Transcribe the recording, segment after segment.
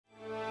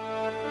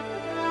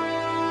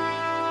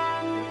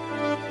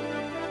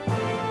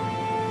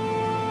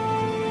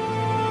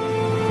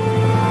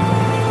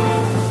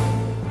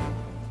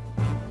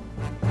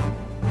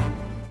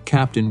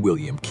Captain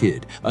William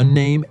Kidd, a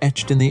name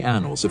etched in the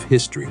annals of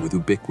history with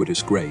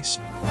ubiquitous grace.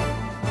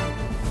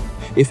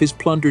 If his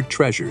plundered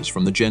treasures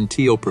from the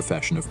genteel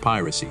profession of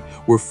piracy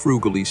were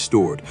frugally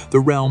stored, the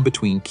realm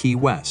between Key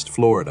West,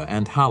 Florida,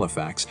 and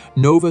Halifax,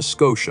 Nova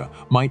Scotia,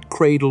 might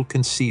cradle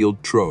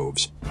concealed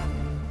troves.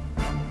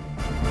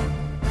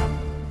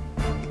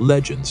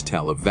 Legends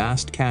tell of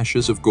vast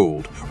caches of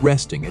gold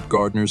resting at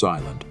Gardiner's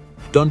Island,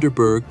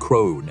 Dunderberg,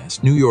 Crow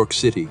Nest, New York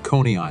City,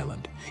 Coney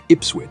Island,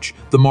 Ipswich,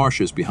 the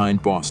marshes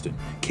behind Boston,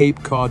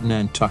 Cape Cod,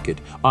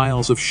 Nantucket,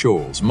 Isles of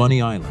Shoals,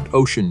 Money Island,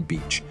 Ocean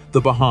Beach,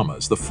 the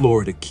Bahamas, the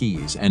Florida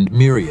Keys, and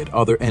myriad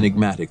other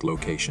enigmatic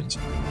locations.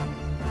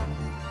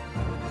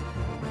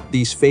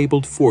 These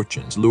fabled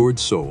fortunes lured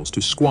souls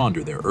to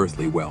squander their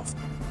earthly wealth,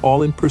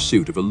 all in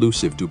pursuit of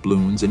elusive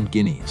doubloons and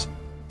guineas.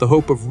 The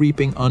hope of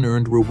reaping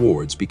unearned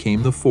rewards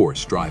became the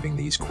force driving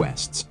these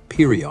quests,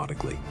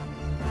 periodically.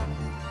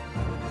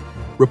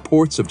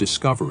 Reports of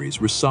discoveries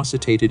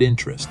resuscitated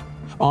interest,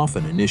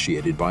 often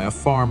initiated by a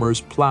farmer's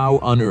plow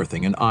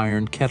unearthing an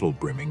iron kettle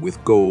brimming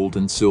with gold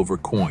and silver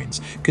coins,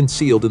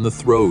 concealed in the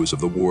throes of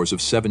the wars of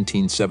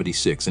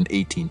 1776 and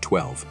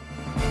 1812.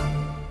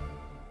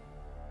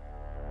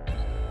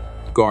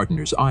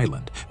 Gardiner's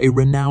Island, a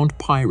renowned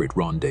pirate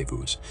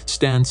rendezvous,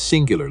 stands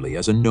singularly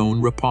as a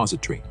known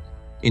repository.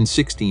 In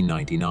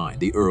 1699,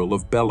 the Earl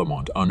of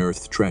Bellomont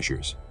unearthed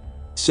treasures: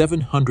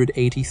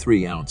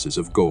 783 ounces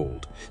of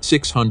gold,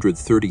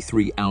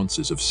 633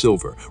 ounces of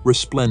silver,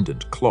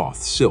 resplendent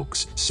cloth,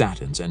 silks,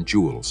 satins, and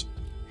jewels.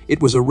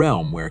 It was a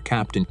realm where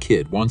Captain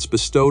Kidd once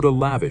bestowed a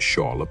lavish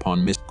shawl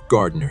upon Mr.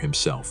 Gardiner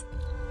himself.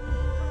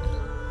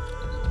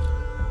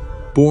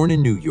 Born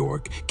in New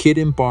York, Kidd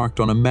embarked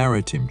on a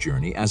maritime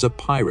journey as a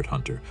pirate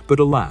hunter, but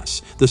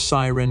alas, the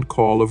siren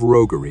call of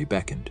roguery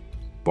beckoned.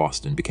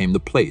 Boston became the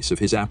place of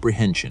his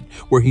apprehension,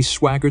 where he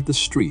swaggered the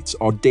streets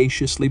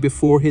audaciously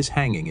before his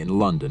hanging in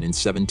London in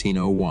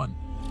 1701.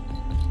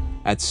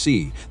 At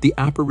sea, the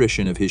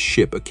apparition of his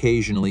ship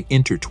occasionally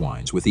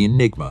intertwines with the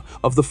enigma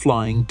of the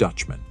Flying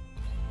Dutchman.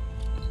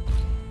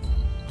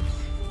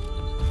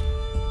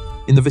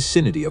 In the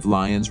vicinity of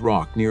Lyons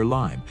Rock near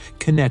Lyme,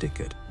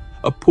 Connecticut,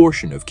 a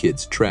portion of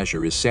Kidd's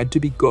treasure is said to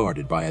be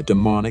guarded by a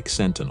demonic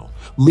sentinel,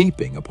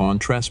 leaping upon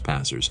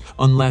trespassers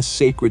unless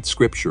sacred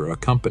scripture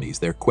accompanies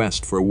their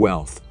quest for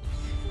wealth.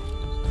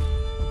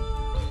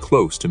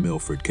 Close to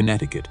Milford,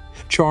 Connecticut,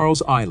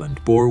 Charles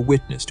Island bore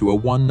witness to a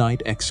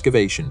one-night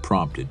excavation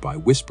prompted by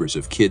whispers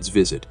of Kidd's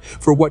visit,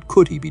 for what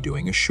could he be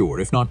doing ashore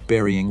if not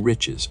burying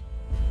riches?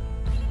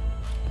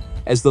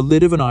 As the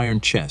lid of an iron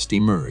chest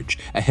emerged,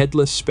 a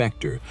headless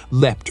specter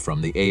leapt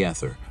from the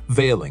aether,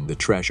 veiling the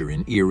treasure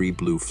in eerie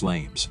blue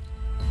flames.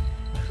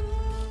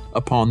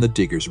 Upon the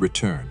digger's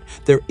return,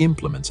 their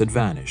implements had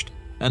vanished,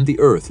 and the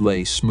earth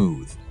lay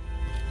smooth.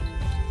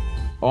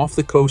 Off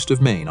the coast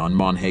of Maine on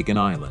Monhegan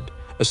Island,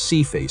 a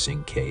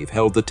sea-facing cave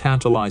held the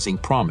tantalizing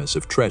promise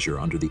of treasure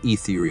under the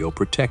ethereal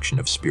protection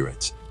of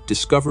spirits.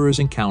 Discoverers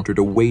encountered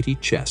a weighty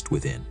chest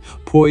within,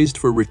 poised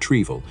for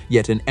retrieval,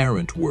 yet an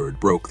errant word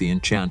broke the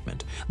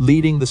enchantment,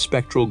 leading the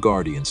spectral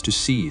guardians to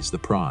seize the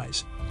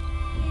prize.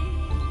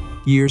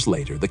 Years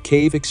later, the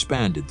cave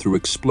expanded through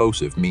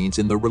explosive means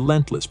in the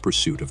relentless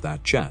pursuit of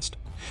that chest,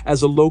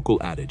 as a local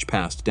adage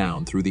passed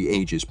down through the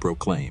ages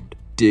proclaimed: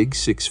 "Dig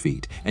 6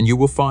 feet, and you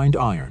will find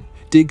iron.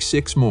 Dig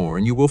 6 more,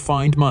 and you will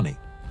find money."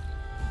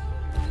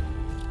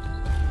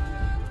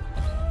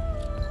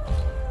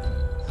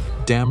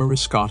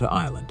 Damariscotta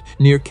Island,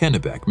 near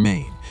Kennebec,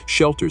 Maine,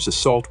 shelters a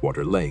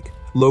saltwater lake,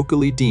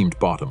 locally deemed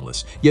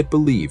bottomless, yet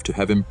believed to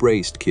have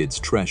embraced Kidd's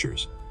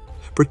treasures.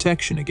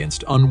 Protection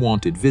against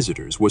unwanted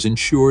visitors was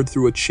ensured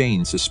through a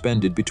chain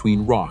suspended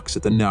between rocks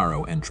at the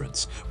narrow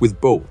entrance,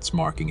 with bolts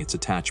marking its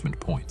attachment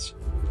points.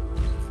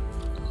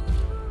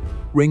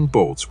 Ring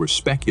bolts were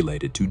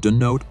speculated to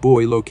denote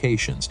buoy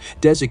locations,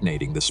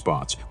 designating the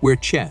spots where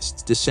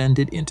chests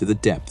descended into the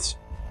depths.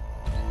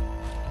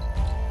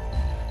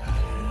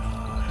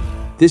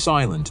 This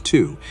island,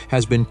 too,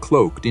 has been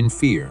cloaked in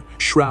fear,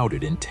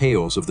 shrouded in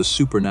tales of the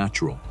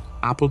supernatural.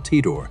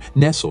 Appletidor,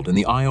 nestled in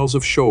the Isles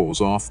of Shoals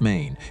off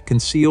Maine,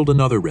 concealed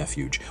another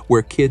refuge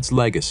where Kidd's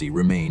legacy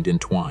remained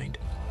entwined.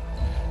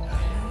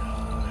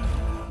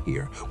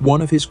 Here,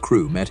 one of his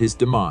crew met his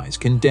demise,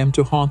 condemned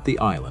to haunt the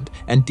island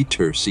and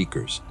deter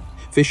seekers.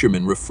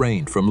 Fishermen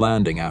refrained from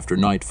landing after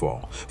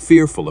nightfall,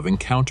 fearful of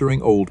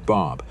encountering old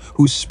Bob,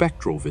 whose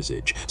spectral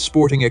visage,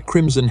 sporting a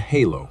crimson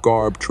halo,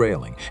 garb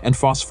trailing, and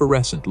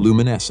phosphorescent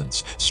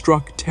luminescence,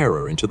 struck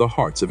terror into the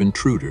hearts of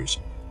intruders.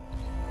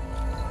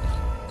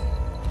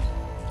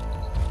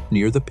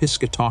 Near the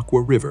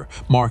Piscataqua River,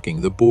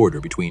 marking the border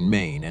between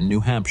Maine and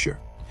New Hampshire,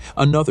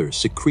 another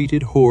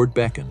secreted hoard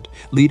beckoned,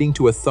 leading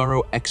to a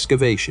thorough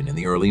excavation in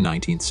the early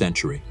 19th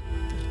century.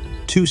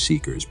 2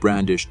 seekers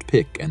brandished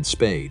pick and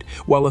spade,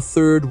 while a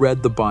third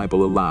read the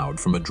Bible aloud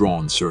from a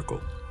drawn circle.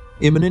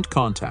 Imminent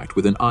contact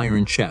with an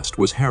iron chest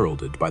was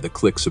heralded by the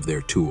clicks of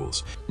their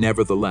tools.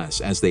 Nevertheless,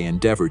 as they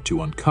endeavored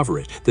to uncover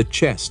it, the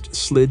chest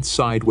slid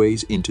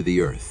sideways into the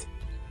earth.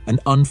 An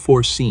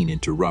unforeseen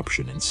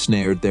interruption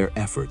ensnared their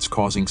efforts,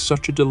 causing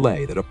such a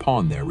delay that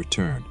upon their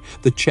return,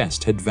 the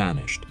chest had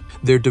vanished.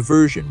 Their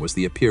diversion was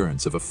the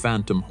appearance of a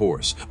phantom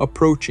horse,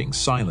 approaching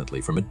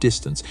silently from a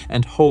distance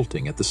and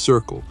halting at the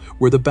circle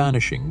where the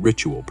banishing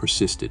ritual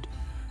persisted.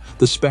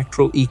 The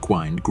spectral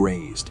equine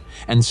grazed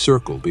and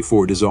circled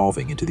before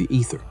dissolving into the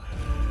ether.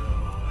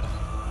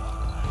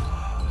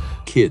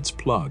 Kidd's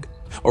Plug,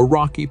 a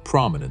rocky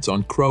prominence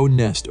on Crow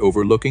Nest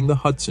overlooking the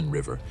Hudson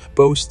River,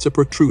 boasts a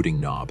protruding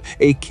knob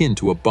akin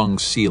to a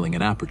bung's ceiling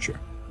and aperture.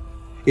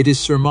 It is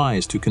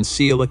surmised to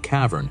conceal a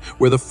cavern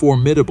where the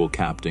formidable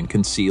captain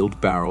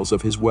concealed barrels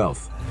of his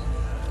wealth.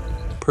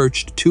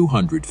 Perched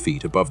 200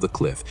 feet above the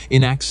cliff,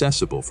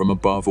 inaccessible from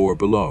above or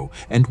below,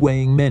 and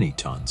weighing many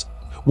tons,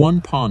 one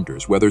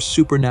ponders whether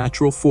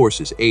supernatural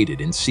forces aided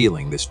in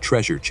sealing this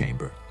treasure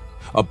chamber.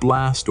 A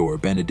blast or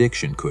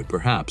benediction could,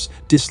 perhaps,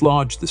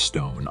 dislodge the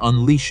stone,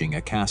 unleashing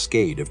a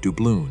cascade of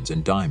doubloons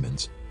and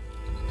diamonds.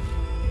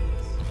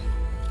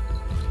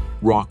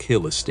 Rock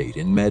Hill Estate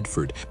in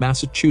Medford,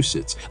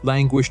 Massachusetts,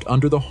 languished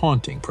under the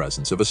haunting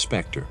presence of a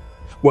specter.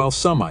 While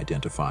some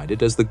identified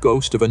it as the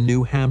ghost of a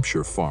New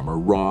Hampshire farmer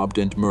robbed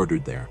and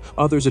murdered there,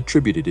 others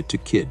attributed it to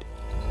Kidd.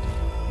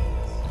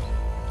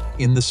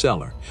 In the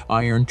cellar,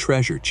 iron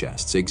treasure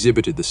chests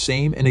exhibited the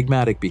same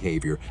enigmatic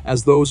behavior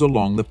as those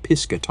along the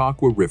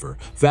Piscataqua River,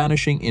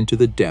 vanishing into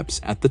the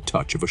depths at the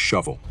touch of a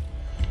shovel.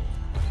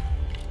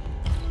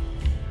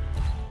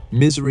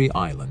 Misery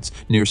Islands,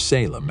 near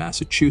Salem,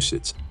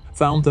 Massachusetts,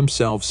 found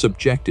themselves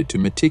subjected to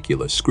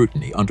meticulous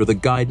scrutiny under the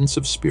guidance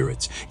of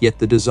spirits, yet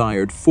the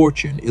desired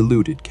fortune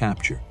eluded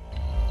capture.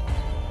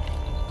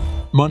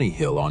 Money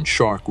Hill on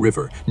Shark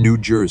River, New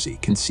Jersey,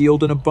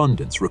 concealed an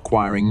abundance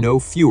requiring no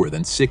fewer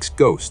than 6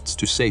 ghosts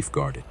to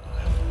safeguard it.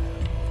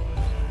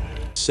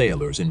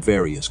 Sailors in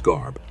various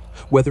garb,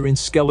 whether in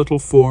skeletal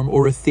form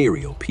or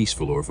ethereal,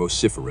 peaceful or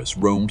vociferous,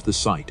 roamed the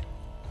site.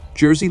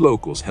 Jersey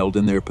locals held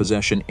in their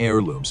possession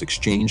heirlooms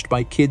exchanged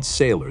by Kidd's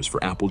sailors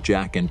for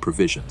applejack and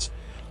provisions.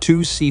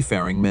 2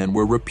 seafaring men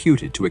were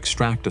reputed to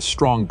extract a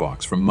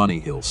strongbox from Money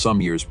Hill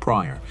some years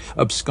prior,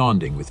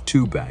 absconding with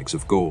 2 bags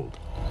of gold.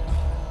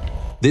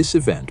 This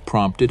event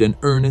prompted an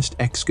earnest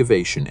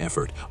excavation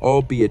effort,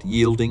 albeit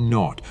yielding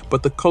naught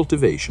but the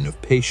cultivation of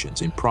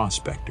patience in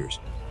prospectors.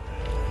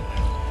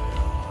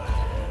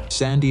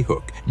 Sandy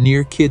Hook,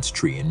 near Kidd's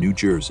Tree in New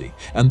Jersey,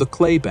 and the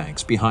clay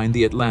banks behind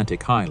the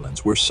Atlantic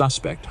Highlands were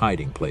suspect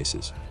hiding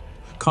places.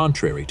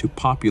 Contrary to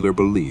popular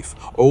belief,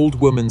 Old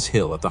Woman's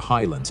Hill at the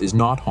Highlands is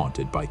not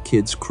haunted by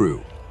Kidd's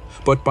crew,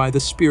 but by the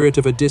spirit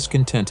of a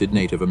discontented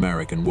Native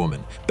American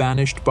woman,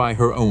 banished by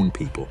her own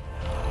people.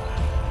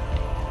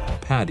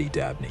 Paddy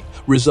Dabney,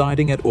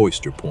 residing at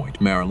Oyster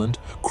Point, Maryland,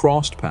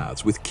 crossed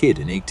paths with Kidd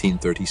in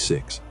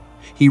 1836.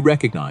 He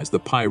recognized the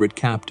pirate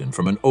captain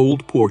from an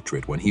old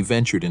portrait when he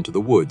ventured into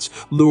the woods,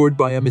 lured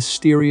by a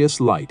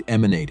mysterious light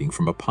emanating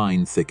from a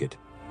pine thicket.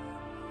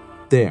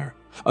 There,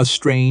 a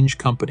strange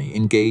company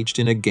engaged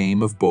in a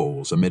game of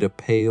bowls amid a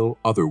pale,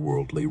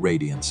 otherworldly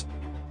radiance.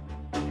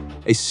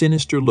 A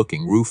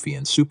sinister-looking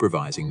ruffian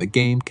supervising the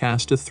game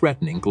cast a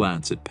threatening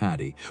glance at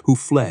Paddy, who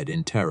fled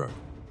in terror.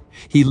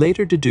 He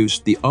later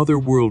deduced the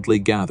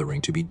otherworldly gathering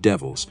to be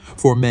devils,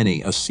 for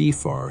many a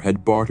seafarer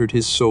had bartered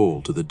his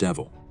soul to the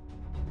devil.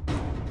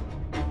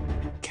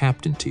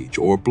 Captain Teach,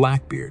 or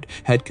Blackbeard,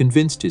 had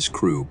convinced his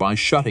crew by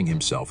shutting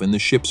himself in the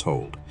ship's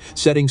hold,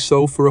 setting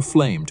sulfur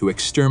aflame to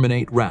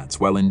exterminate rats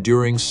while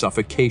enduring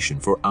suffocation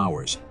for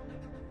hours.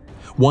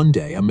 One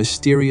day, a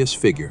mysterious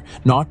figure,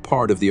 not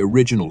part of the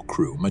original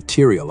crew,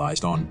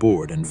 materialized on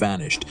board and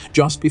vanished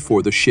just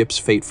before the ship's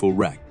fateful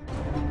wreck.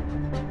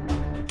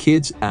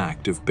 Kidd's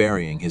act of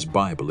burying his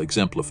Bible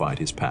exemplified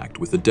his pact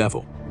with the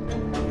devil.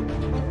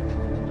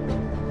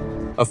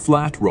 A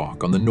flat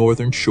rock on the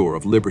northern shore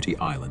of Liberty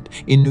Island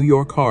in New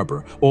York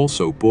Harbor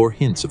also bore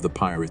hints of the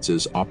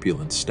pirates'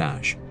 opulent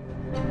stash.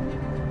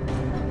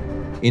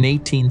 In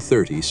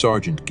 1830,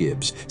 Sergeant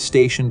Gibbs,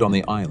 stationed on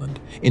the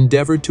island,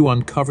 endeavored to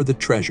uncover the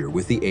treasure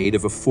with the aid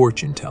of a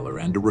fortune teller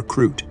and a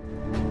recruit.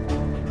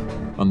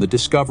 On the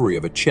discovery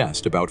of a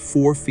chest about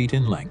 4 feet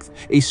in length,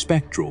 a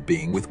spectral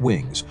being with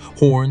wings,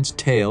 horns,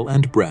 tail,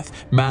 and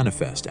breath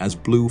manifest as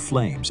blue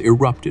flames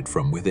erupted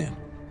from within.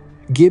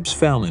 Gibbs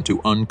fell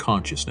into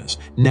unconsciousness,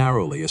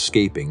 narrowly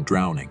escaping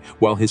drowning,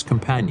 while his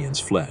companions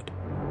fled.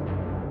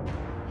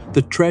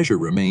 The treasure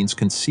remains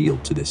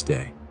concealed to this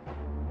day.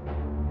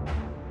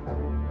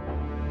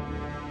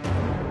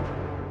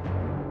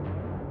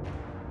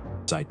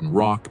 Site in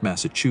Rock,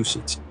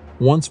 Massachusetts,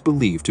 once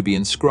believed to be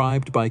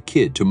inscribed by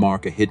Kidd to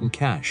mark a hidden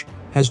cache,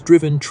 has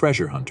driven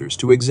treasure hunters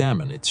to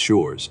examine its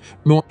shores,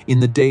 more in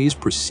the days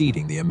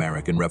preceding the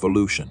American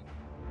Revolution.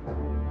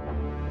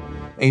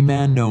 A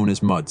man known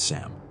as Mud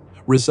Sam,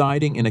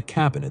 residing in a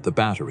cabin at the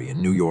Battery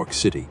in New York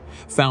City,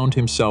 found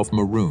himself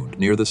marooned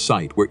near the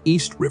site where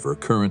East River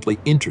currently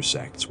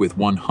intersects with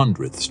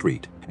 100th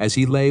Street. As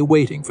he lay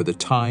waiting for the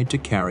tide to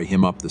carry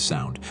him up the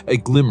Sound, a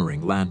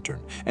glimmering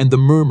lantern and the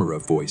murmur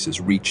of voices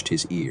reached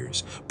his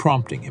ears,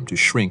 prompting him to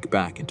shrink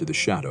back into the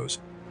shadows.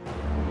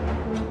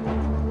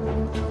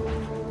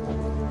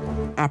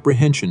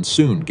 Apprehension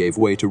soon gave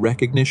way to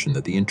recognition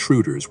that the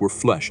intruders were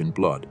flesh and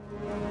blood.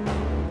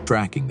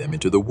 Tracking them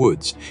into the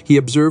woods, he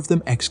observed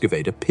them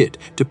excavate a pit,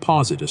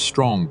 deposit a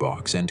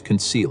strongbox, and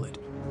conceal it.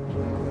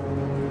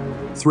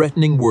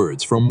 Threatening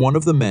words from one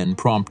of the men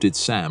prompted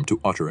Sam to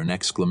utter an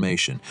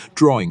exclamation,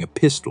 drawing a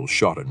pistol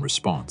shot in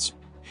response.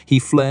 He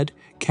fled,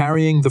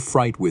 carrying the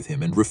fright with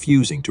him and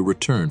refusing to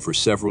return for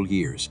several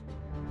years.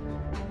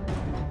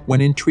 When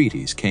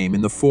entreaties came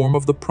in the form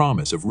of the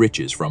promise of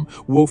riches from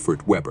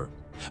Wolfert Weber,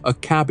 a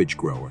cabbage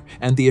grower,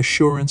 and the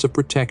assurance of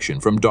protection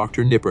from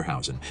Dr.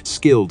 Nipperhausen,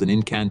 skilled in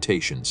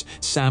incantations,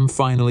 Sam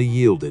finally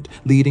yielded,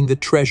 leading the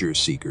treasure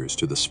seekers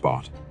to the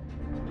spot.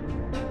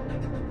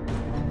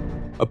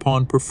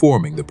 Upon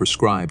performing the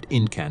prescribed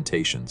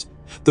incantations,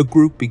 the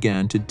group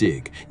began to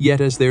dig,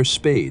 yet as their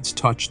spades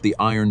touched the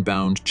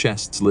iron-bound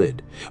chest's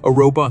lid, a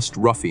robust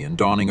ruffian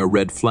donning a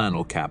red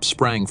flannel cap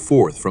sprang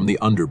forth from the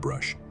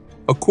underbrush.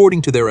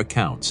 According to their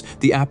accounts,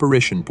 the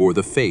apparition bore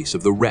the face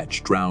of the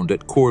wretch drowned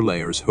at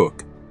Corlaer's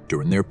Hook.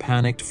 During their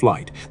panicked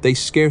flight, they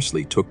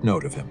scarcely took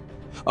note of him.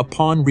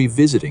 Upon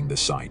revisiting the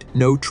site,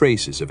 no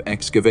traces of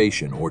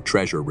excavation or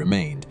treasure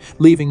remained,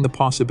 leaving the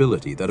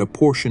possibility that a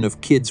portion of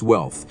Kidd's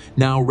wealth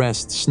now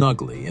rests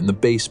snugly in the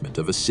basement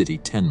of a city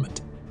tenement.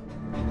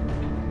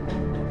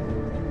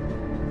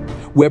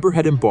 Weber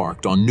had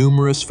embarked on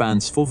numerous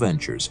fanciful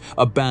ventures,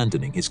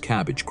 abandoning his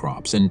cabbage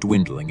crops and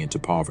dwindling into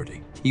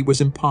poverty. He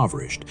was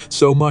impoverished,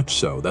 so much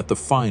so that the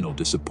final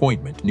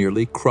disappointment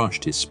nearly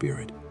crushed his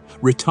spirit.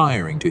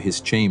 Retiring to his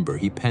chamber,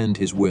 he penned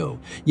his will,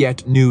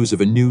 yet news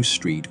of a new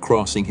street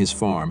crossing his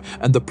farm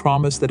and the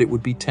promise that it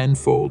would be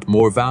tenfold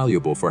more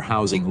valuable for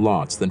housing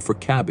lots than for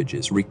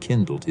cabbages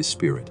rekindled his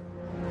spirit.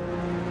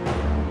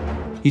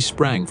 He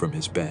sprang from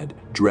his bed,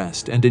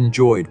 dressed, and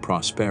enjoyed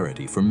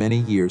prosperity for many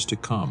years to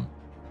come.